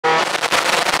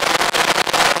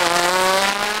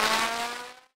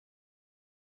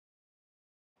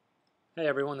Hey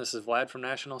everyone, this is Vlad from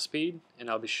National Speed, and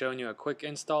I'll be showing you a quick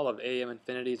install of AEM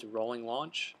Infinitys Rolling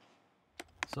Launch.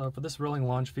 So for this rolling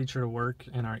launch feature to work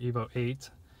in our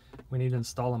EVO8, we need to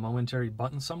install a momentary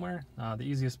button somewhere. The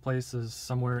easiest place is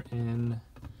somewhere in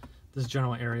this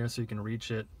general area so you can reach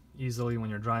it easily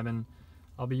when you're driving.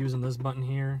 I'll be using this button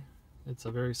here. It's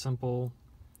a very simple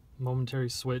momentary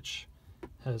switch,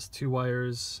 has 2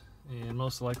 wires, and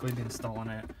most likely be installing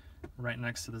it right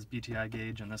next to this BTI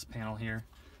gauge and this panel here.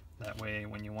 That way,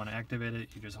 when you want to activate it,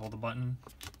 you just hold the button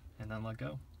and then let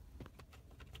go.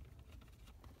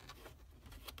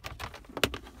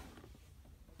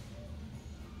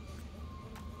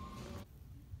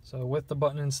 So with the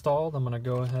button installed, I'm going to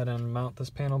go ahead and mount this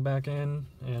panel back in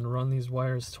and run these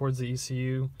wires towards the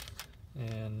ECU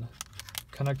and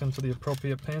connect them to the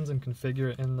appropriate pins and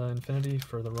configure it in the Infinity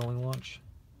for the rolling launch.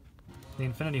 The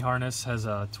Infinity harness has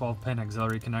a 12-pin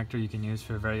auxiliary connector you can use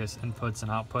for various inputs and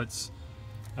outputs.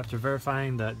 After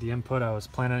verifying that the input I was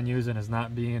planning on using is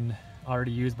not being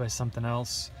already used by something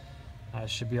else, I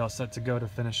should be all set to go to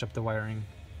finish up the wiring.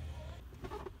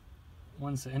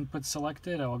 Once the input's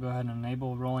selected, I will go ahead and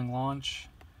enable rolling launch,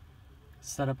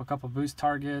 set up a couple boost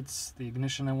targets, the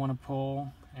ignition I want to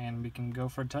pull, and we can go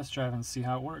for a test drive and see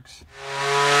how it works.